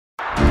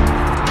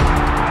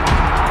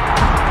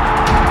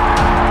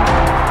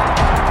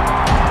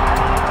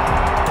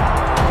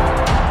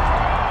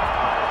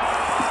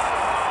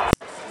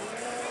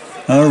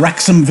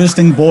Wrexham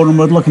visiting Boreham,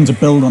 looking to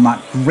build on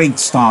that great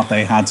start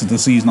they had to the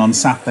season on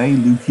Saturday.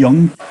 Luke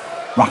Young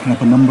racking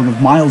up a number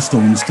of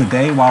milestones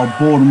today, while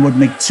Boreham would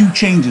make 2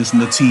 changes from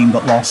the team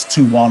that lost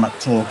 2-1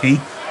 at Torquay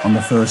on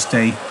the first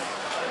day.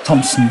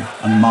 Thompson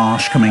and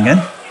Marsh coming in.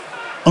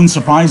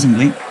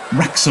 Unsurprisingly,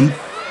 Wrexham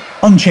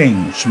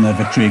unchanged from their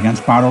victory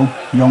against Barrow.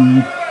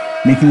 Young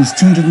making his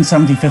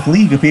 275th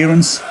league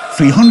appearance,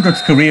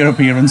 300th career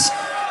appearance,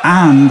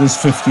 and his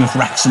 50th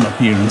Wrexham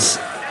appearance.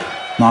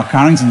 Mark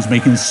Carrington's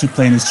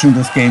playing his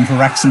 200th game for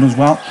Wrexham as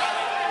well.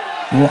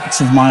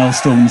 Lots of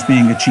milestones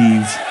being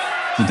achieved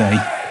today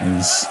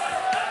as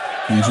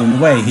things are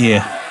underway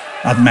here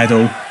at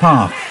Meadow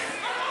Park.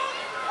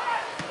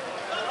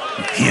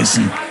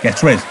 Pearson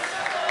gets rid.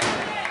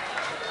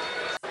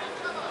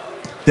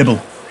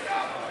 Dibble.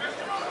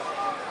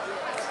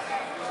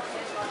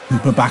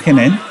 Hooper backing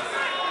in.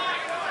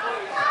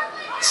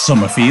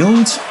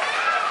 Summerfield.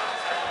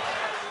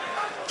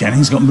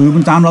 Jennings got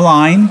movement down the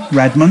line.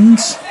 Redmond.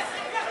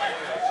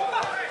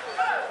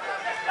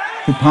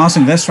 Good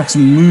passing this.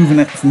 Wrexham moving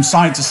it from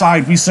side to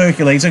side,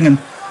 recirculating and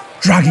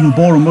dragging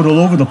Boreham all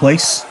over the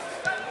place.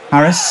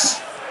 Harris.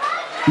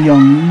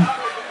 Young.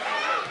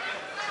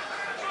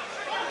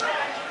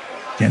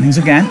 Jennings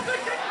again.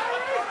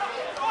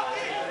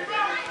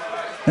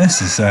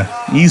 This is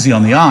easy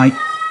on the eye.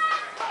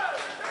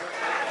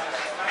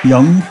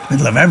 Young,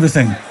 middle of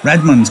everything.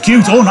 Redmond's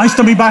cute. Oh, nice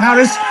dummy by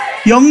Harris.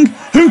 Young,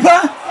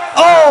 Hooper.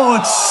 Oh,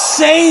 it's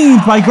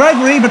saved by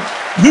Gregory, but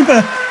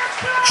Hooper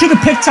should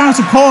have picked out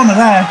a corner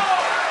there.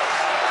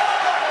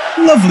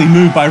 Lovely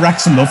move by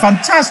Wrexham though.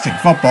 Fantastic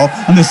football,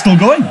 and they're still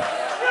going.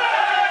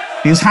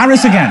 Here's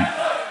Harris again.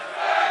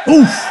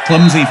 Oof,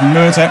 clumsy from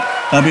Murtagh.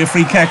 That'll be a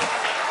free kick.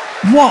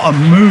 What a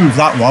move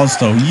that was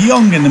though.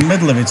 Young in the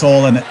middle of it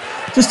all, and it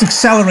just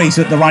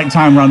accelerated at the right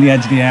time around the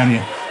edge of the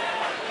area.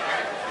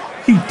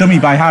 Cute dummy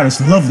by Harris.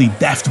 Lovely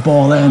deft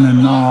ball in,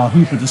 and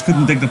Hooper just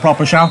couldn't dig the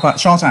proper shot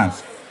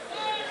out.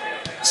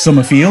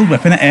 Summerfield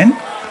whipping it in.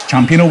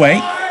 Champion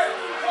away.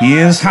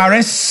 Here's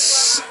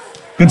Harris.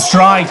 Good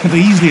strike. Could have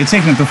easily have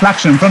taken a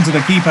deflection in front of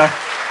the keeper.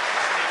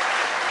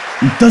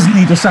 He doesn't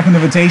need a second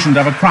invitation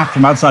to have a crack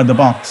from outside the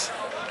box.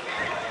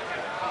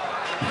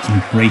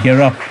 To break her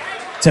up.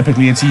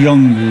 Typically it's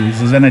Young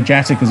who's as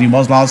energetic as he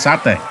was last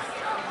Saturday.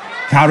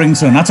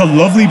 Carrington, that's a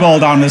lovely ball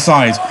down the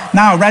side.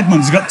 Now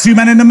Redmond's got 2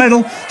 men in the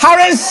middle.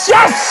 Harris,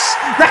 yes!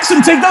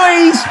 Wrexham take the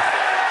lead.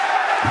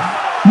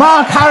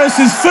 Mark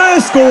Harris's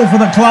first goal for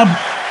the club.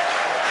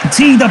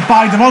 Teed up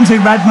by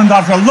Devontae Redmond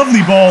after a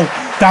lovely ball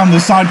down the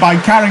side by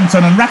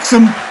Carrington, and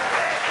Wrexham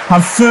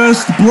have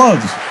first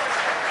blood.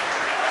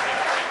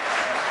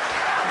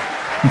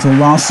 Until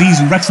last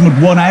season, Wrexham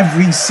had won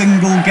every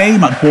single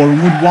game at Boreham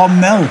 1-0.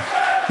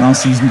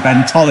 Last season,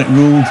 Ben Tollett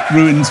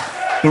ruined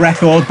the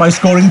record by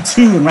scoring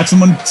 2, and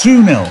Wrexham won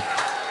 2-0.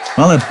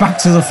 Well, they're back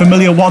to the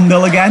familiar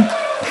 1-0 again.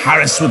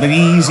 Harris with an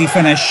easy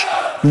finish.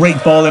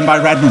 Great ball in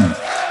by Redmond.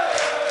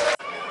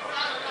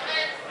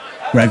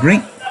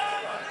 Gregory.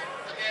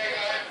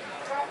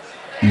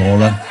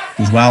 Lawler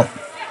as well.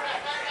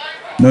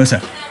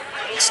 Murtagh.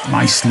 It's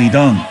nicely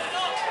done.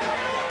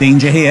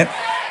 Danger here.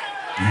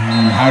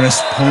 And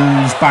Harris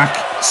pulls back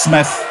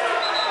Smith.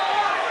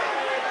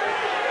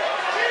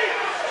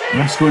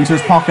 Let's go into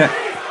his pocket.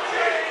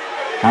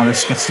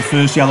 Harris gets the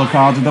first yellow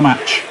card of the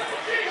match.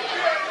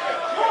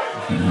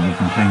 I don't really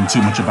complain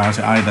too much about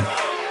it either.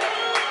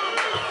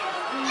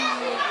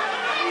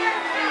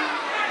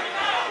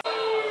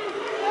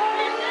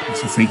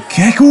 It's a free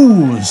kick.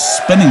 Ooh,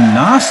 spinning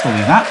nastily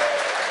that.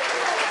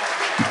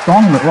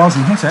 McDonald it was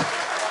and hit it.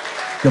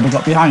 Double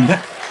got behind it.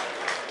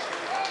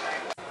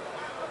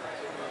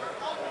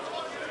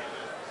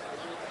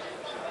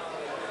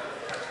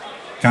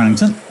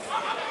 Carrington.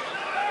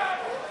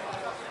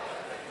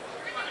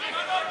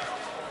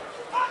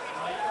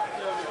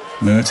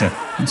 Murtagh.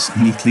 It's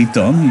neatly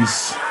done.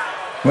 He's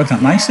worked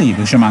out nicely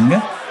with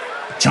Shamanga.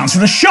 Chance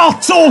for a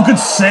shot. Oh, good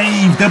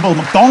save. Dibble.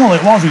 McDonald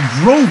it was who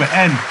drove it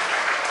in.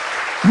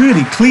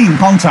 Really clean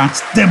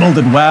contact. Dibble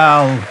did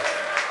well.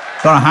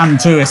 Got a hand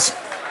to it.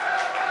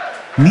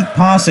 Neat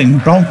passing.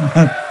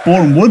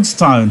 Boreham Woods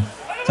Town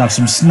to have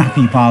some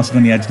snappy passing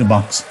on the edge of the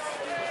box.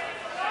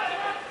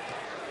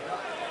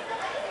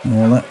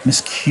 Lawler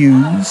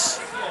miscues.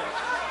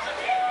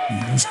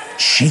 He was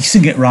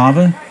chasing it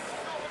rather.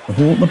 The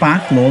hole at the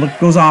back. Lawler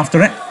goes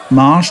after it.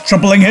 Marsh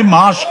troubling him.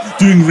 Marsh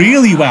doing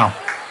really well.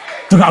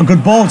 Took out a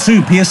good ball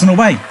too. Pearson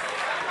away.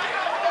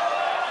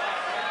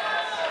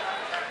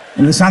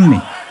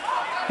 Lisandmi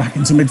back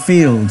into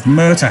midfield.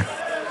 Murtagh.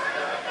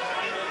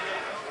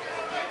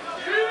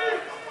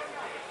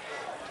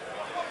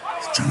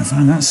 Trying to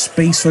find that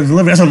space for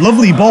delivery. That's a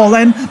lovely ball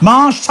then.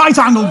 Marsh, tight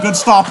angle, good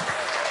stop.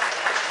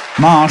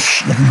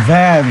 Marsh looking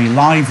very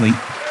lively.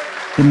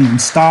 Didn't even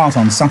start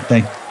on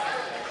Saturday.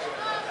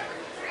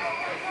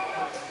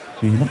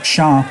 He looked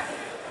sharp.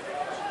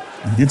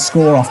 He did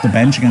score off the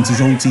bench against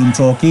his old team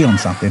Torquay on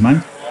Saturday,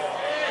 mind.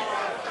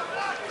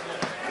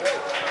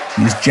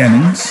 Here's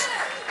Jennings.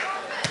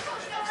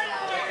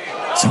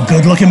 It's a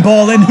good looking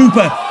ball in.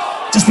 Hooper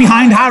just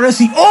behind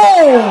Harris.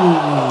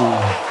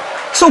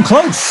 So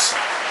close.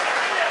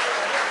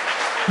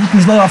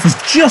 His layoff was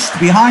just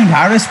behind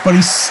Harris, but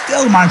he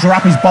still managed to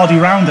wrap his body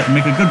around it and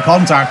make a good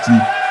contact, and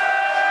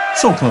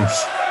so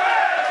close.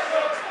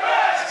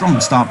 Strong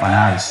start by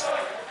Harris.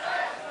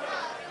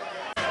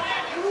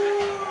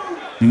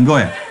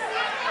 Ngoya.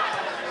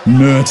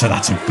 Murta,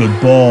 that's a good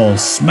ball.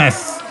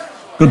 Smith.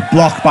 Good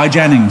block by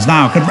Jennings.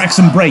 Now, could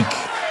Wrexham break?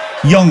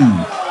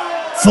 Young.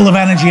 Full of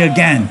energy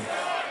again.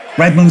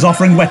 Redmond's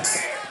offering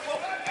width.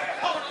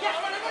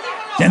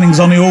 Jennings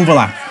on the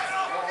overlap.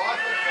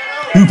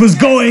 Hooper's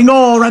going.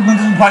 Oh, Redmond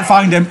doesn't quite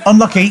find him.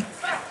 Unlucky.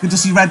 Good to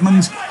see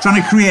Redmond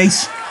trying to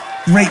create.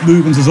 Great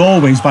movement as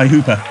always by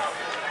Hooper.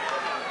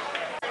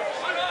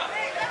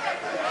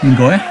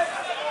 Ngoya.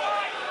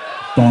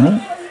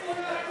 Donald.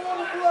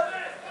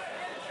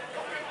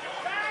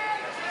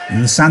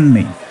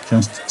 Sandme.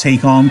 Chance to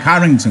take on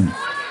Carrington.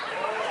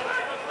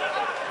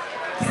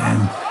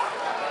 Again.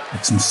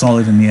 Makes him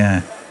solid in the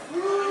air.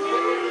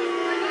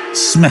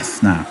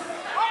 Smith now.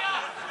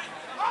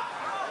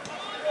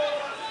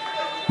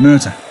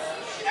 Murta.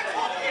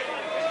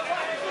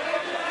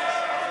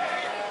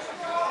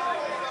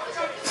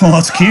 Oh,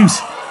 that's cute.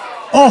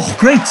 Oh,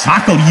 great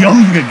tackle.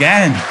 Young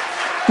again.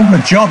 What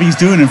a job he's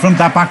doing in front of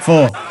that back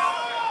four.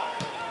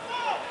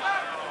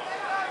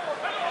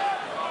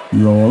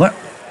 Roller.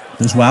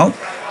 As well.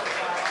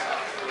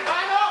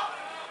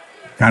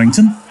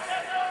 Carrington.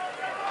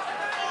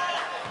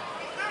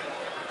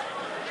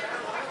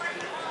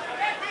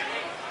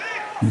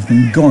 He's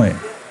been going.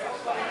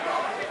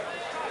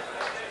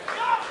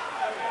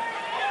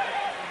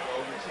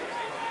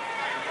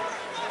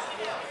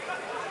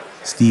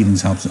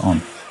 Stevens helps it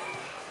on.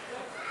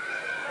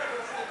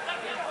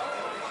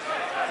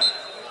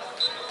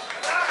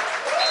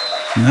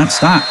 And that's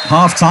that.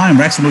 Half time.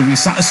 Wrexham will be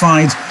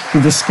satisfied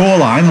with the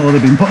scoreline, although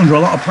they've been put under a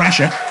lot of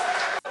pressure.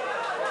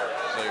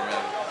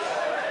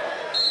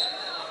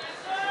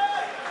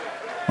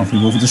 Off we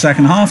go for the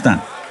second half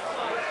then.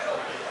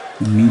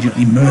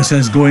 Immediately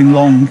Mercer's going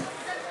long.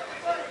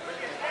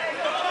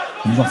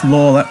 Comes off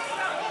Lawler.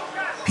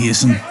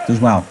 Pearson does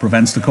well,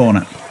 prevents the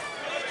corner.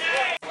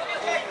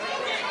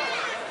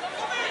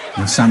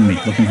 And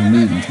Sandme looking for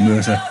movement.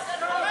 Mercer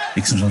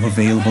makes himself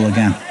available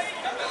again.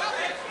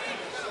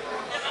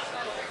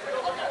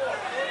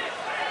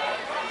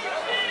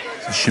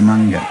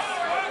 Shimanga.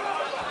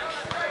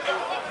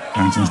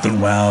 Carrington's done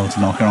well to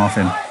knock it off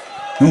him.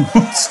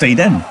 Oh, stayed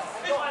in.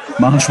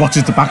 Marsh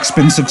watches the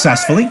backspin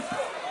successfully.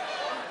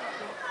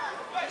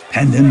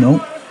 Penned in though.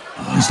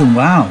 Oh, he's done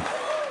well.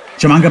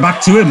 Shimanga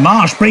back to him.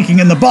 Marsh breaking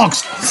in the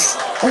box.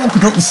 Oh,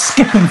 good little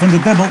skip in from the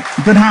double.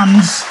 Good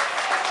hands.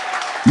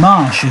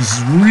 Marsh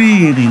is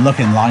really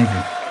looking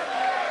lively.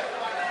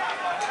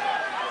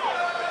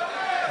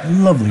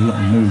 Lovely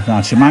little move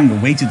now.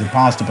 Shimanga waited to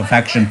pass to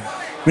perfection.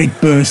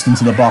 Great burst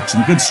into the box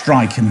and a good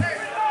strike, and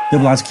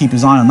Dibble has to keep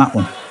his eye on that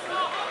one.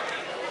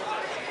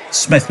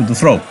 Smith with the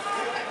throw.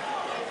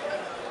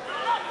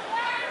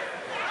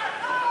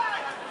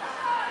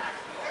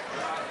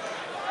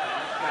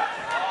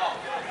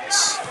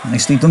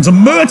 Nicely done to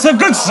Murta.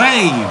 Good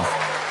save.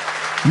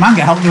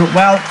 Manga helped it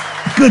well.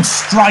 Good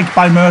strike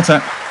by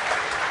Murta.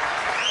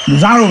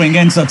 Zarrowing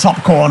into the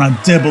top corner.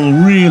 Dibble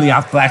really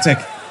athletic.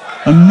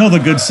 Another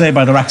good save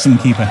by the Wrexham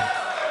keeper.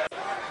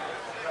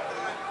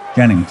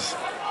 Jennings.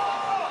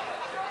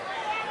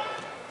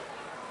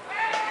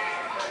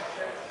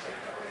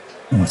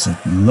 Oh, it's a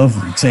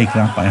lovely take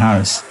that by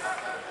Harris.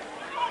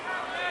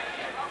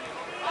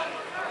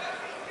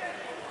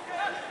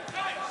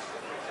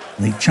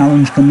 Late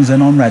challenge comes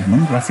in on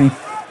Redmond. Referee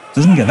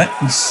doesn't give it.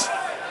 He's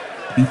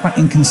been quite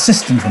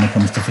inconsistent when it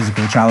comes to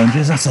physical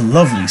challenges. That's a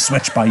lovely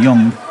switch by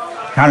Young.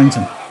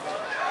 Carrington.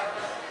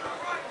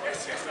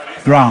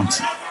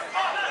 Grant.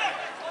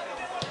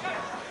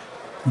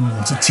 Oh,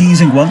 it's a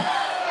teasing one.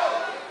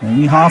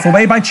 Only half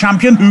away by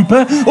champion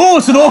Hooper. Oh,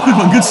 it's an awkward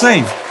one. Good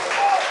save.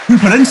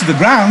 Hooper into the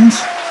ground.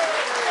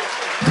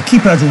 The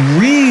keeper had to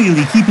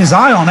really keep his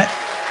eye on it.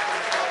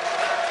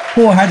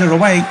 Poor header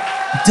away.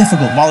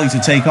 Difficult volley to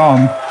take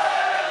on.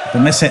 The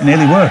miss hit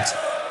nearly worked.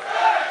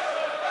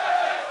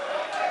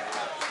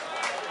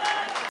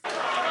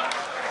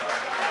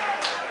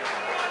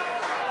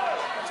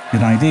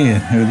 Good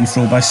idea. Early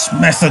throw by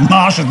Smith, and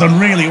Marsh has done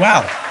really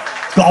well.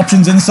 Got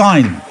options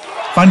inside.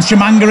 Finds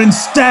Shimanga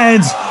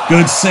instead.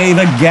 Good save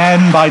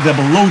again by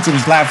Dibble. Low to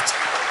his left.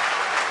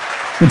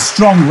 Good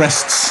strong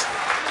wrists.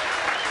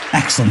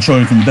 Excellent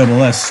showing from Dibble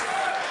this.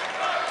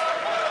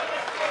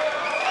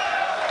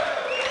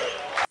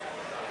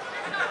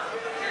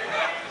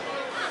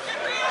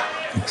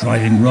 Good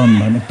driving run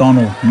by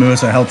McDonald.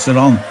 Mercer helps it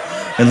on.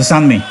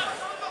 Sandme.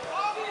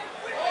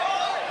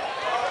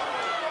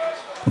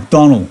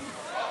 McDonald.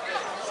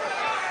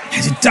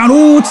 Heads it down.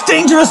 Oh, it's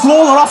dangerous.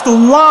 Lawler off the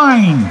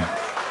line.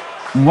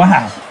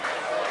 Wow.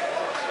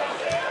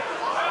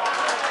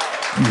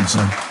 It's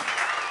a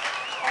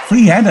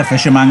free header for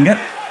Shimanga.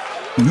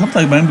 It looked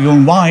like it might be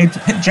going wide.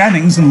 Hit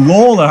Jennings, and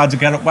Lawler had to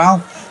get it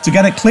well to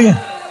get it clear.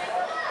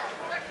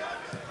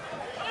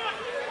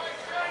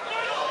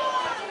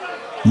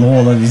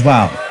 Lawler as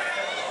well.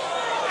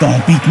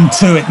 Don't beat him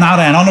to it now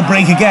then. On a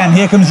break again.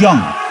 Here comes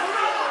Young.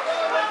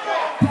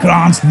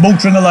 Grant's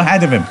motoring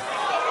ahead of him.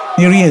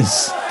 Here he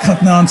is.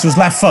 Cutting on to his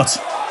left foot.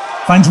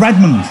 Finds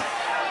Redmond.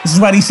 This is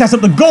where he set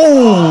up the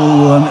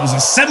goal. And it was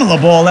a similar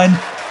ball then.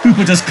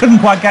 Hooper just couldn't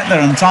quite get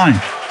there in time.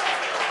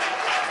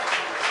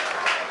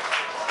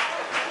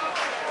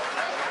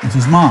 It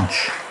is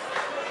Marsh.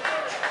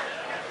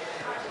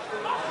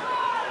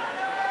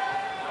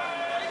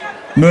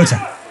 Murta.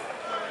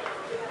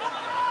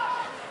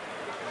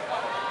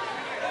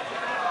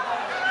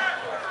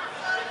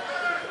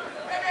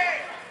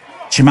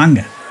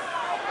 Chimanga.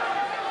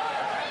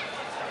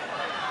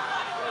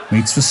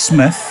 Waits for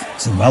Smith.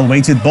 It's a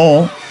well-weighted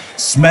ball.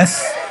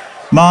 Smith.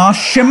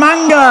 Marsh.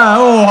 Chimanga.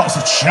 Oh, that's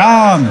a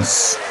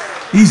chance.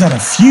 He's had a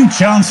few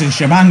chances,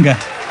 Chimanga.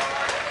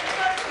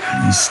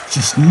 And he's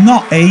just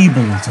not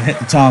able to hit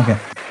the target.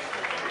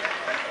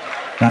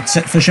 That's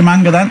it for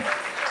Chimanga then.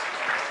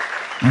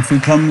 Off he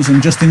comes,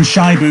 and Justin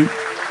Shaibu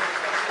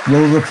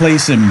will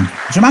replace him.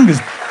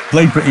 Chimanga's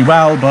played pretty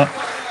well, but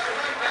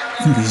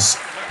I think he's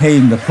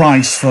paying the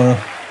price for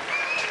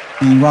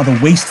being rather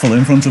wasteful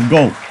in front of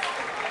goal.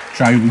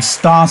 Shaibu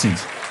started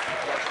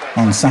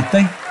on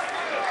Saturday.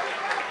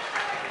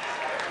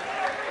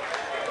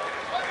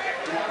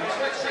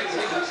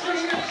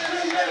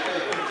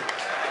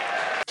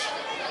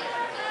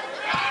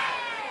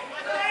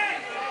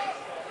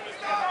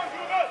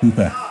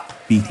 Hooper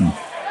beaten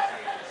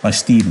by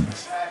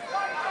Stevens.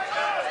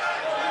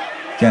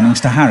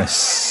 Jennings to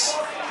Harris.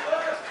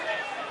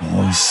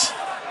 Oh, he's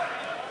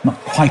not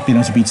quite been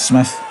able to beat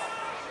Smith.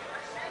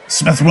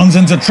 Smith runs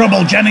into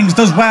trouble. Jennings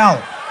does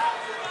well.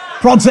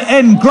 Prods it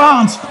in.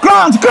 Grant!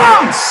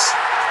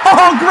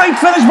 Oh, great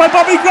finish by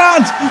Bobby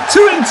Grant!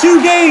 2 in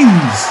 2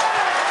 games.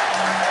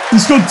 He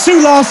scored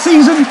 2 last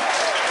season.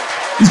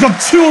 He's got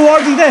 2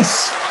 already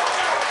this.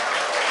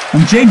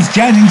 And James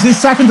Jennings, his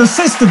 2nd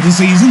assist of the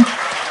season.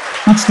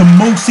 That's the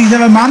most he's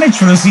ever managed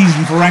for a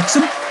season for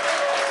Wrexham.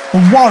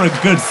 But what a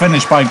good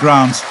finish by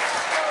Grant.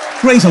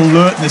 Great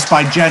alertness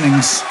by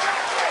Jennings.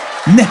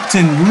 Nipped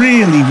in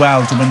really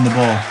well to win the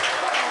ball.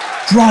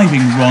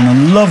 Driving run, a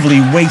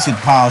lovely weighted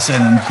pass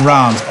in, and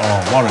Grant,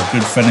 oh, what a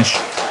good finish.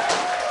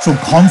 So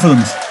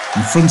confident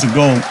in front of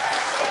goal.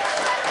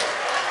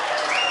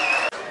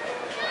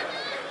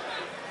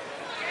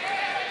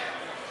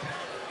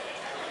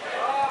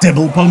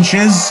 Dibble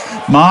punches.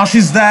 Marsh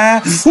is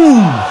there.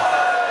 Ooh.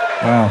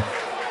 Wow.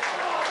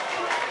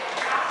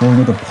 Boreham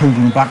would have pulled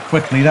him back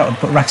quickly. That would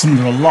put Wrexham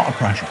under a lot of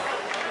pressure.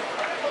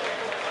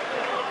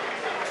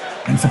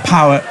 And for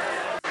power,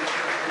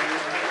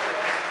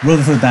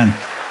 Rutherford then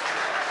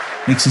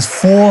makes his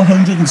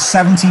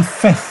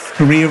 475th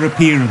career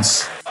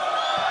appearance.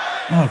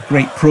 What a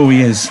great pro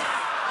he is.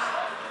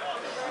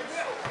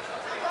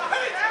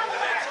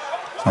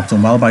 Topped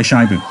on well by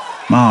Shaibu.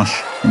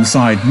 Marsh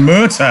inside.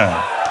 Murta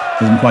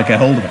doesn't quite get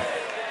hold of it.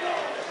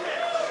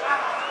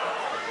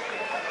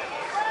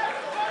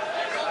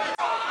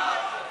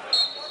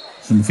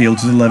 Field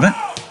to deliver.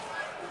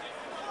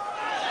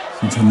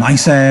 Into a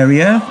nice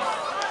area.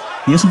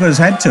 He hasn't got his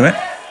head to it.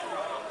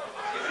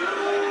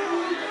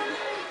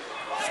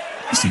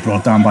 Nicely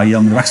brought down by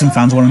Young. The Wrexham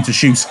fans want him to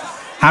shoot.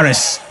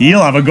 Harris,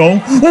 he'll have a goal.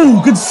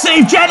 Oh, good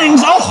save,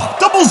 Jennings. Oh,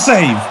 double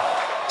save.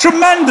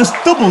 Tremendous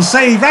double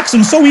save.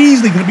 Wrexham so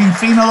easily could have been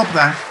 3-0 up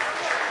there.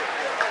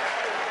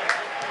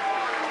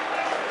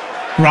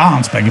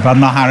 Grant, beg your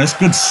pardon, not Harris.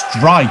 Good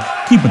strike.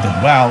 Keeper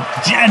did well.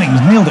 Jennings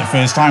nailed it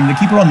first time. The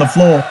keeper on the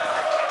floor.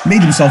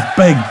 Made himself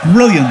big.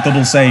 Brilliant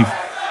double save.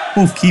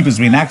 Both keepers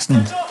been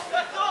excellent.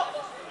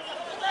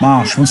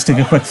 Marsh wants to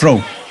take a quick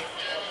throw.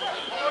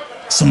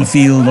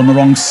 Summerfield on the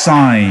wrong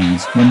side.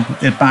 Went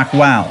it back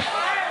well.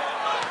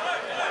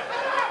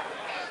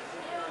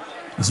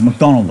 This is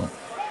McDonald though.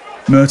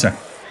 Murta.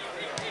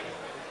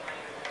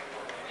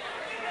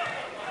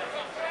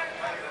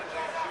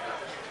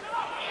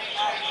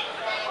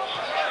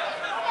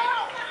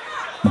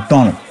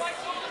 McDonald.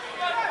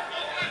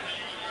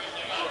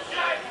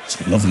 It's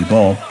a lovely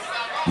ball.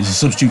 Here's a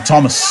substitute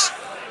Thomas.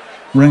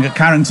 Ring at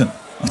Carrington.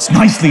 It's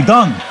nicely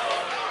done.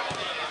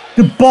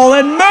 Good ball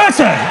in.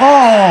 Murta.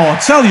 Oh,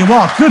 tell you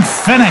what, good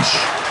finish.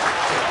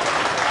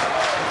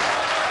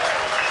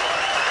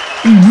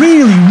 He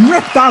really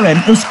ripped that in.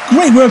 It was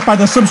great work by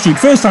the substitute.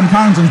 First time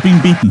Carrington's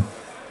been beaten.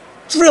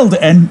 Drilled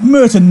it in.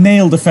 Murta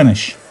nailed the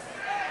finish.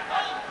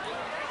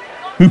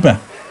 Hooper.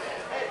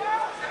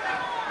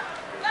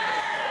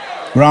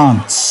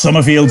 Grant.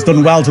 Summerfield's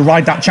done well to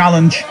ride that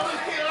challenge.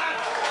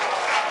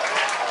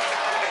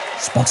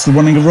 Spots the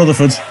running of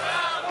Rutherford.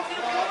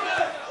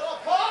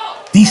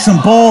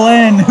 Decent ball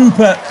in.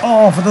 Hooper.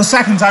 Oh, for the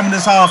 2nd time in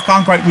this half.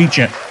 Can't quite reach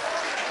it.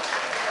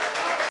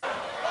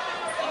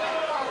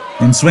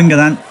 In swinger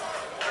then.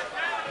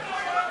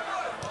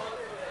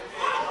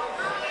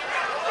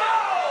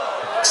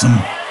 Some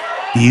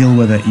deal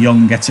with it.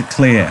 Young gets it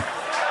clear.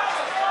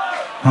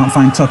 Can't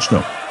find touch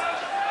though.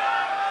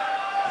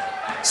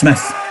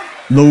 Smith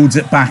loads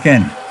it back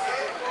in.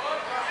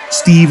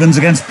 Stevens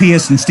against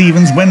Pearson.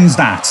 Stevens wins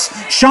that.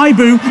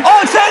 Shaibu.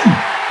 Oh, it's in!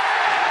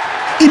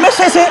 He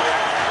misses it.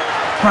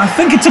 But I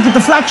think it took a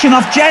deflection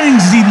off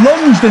Jennings as he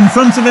lunged in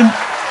front of him.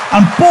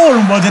 And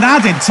Boreham Wood, in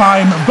added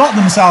time, have got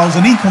themselves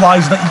an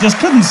equaliser that you just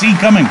couldn't see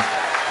coming.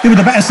 They were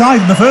the better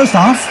side in the first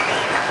half.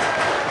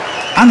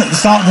 And at the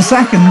start of the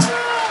second,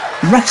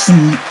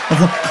 Wrexham have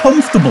looked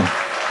comfortable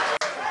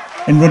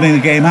in running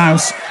the game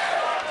out.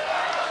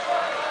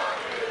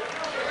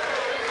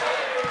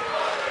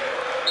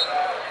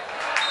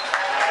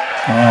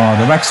 Oh,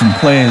 the Wrexham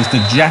players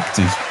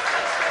dejected.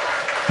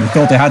 They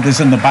thought they had this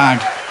in the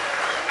bag.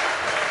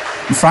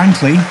 And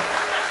frankly,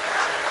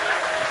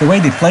 the way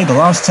they played the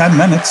last 10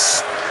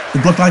 minutes,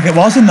 it looked like it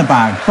was in the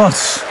bag. But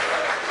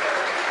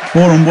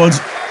Boreham Wood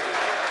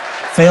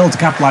failed to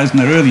capitalise on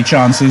their early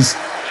chances.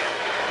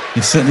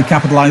 They certainly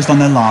capitalised on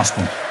their last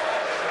one.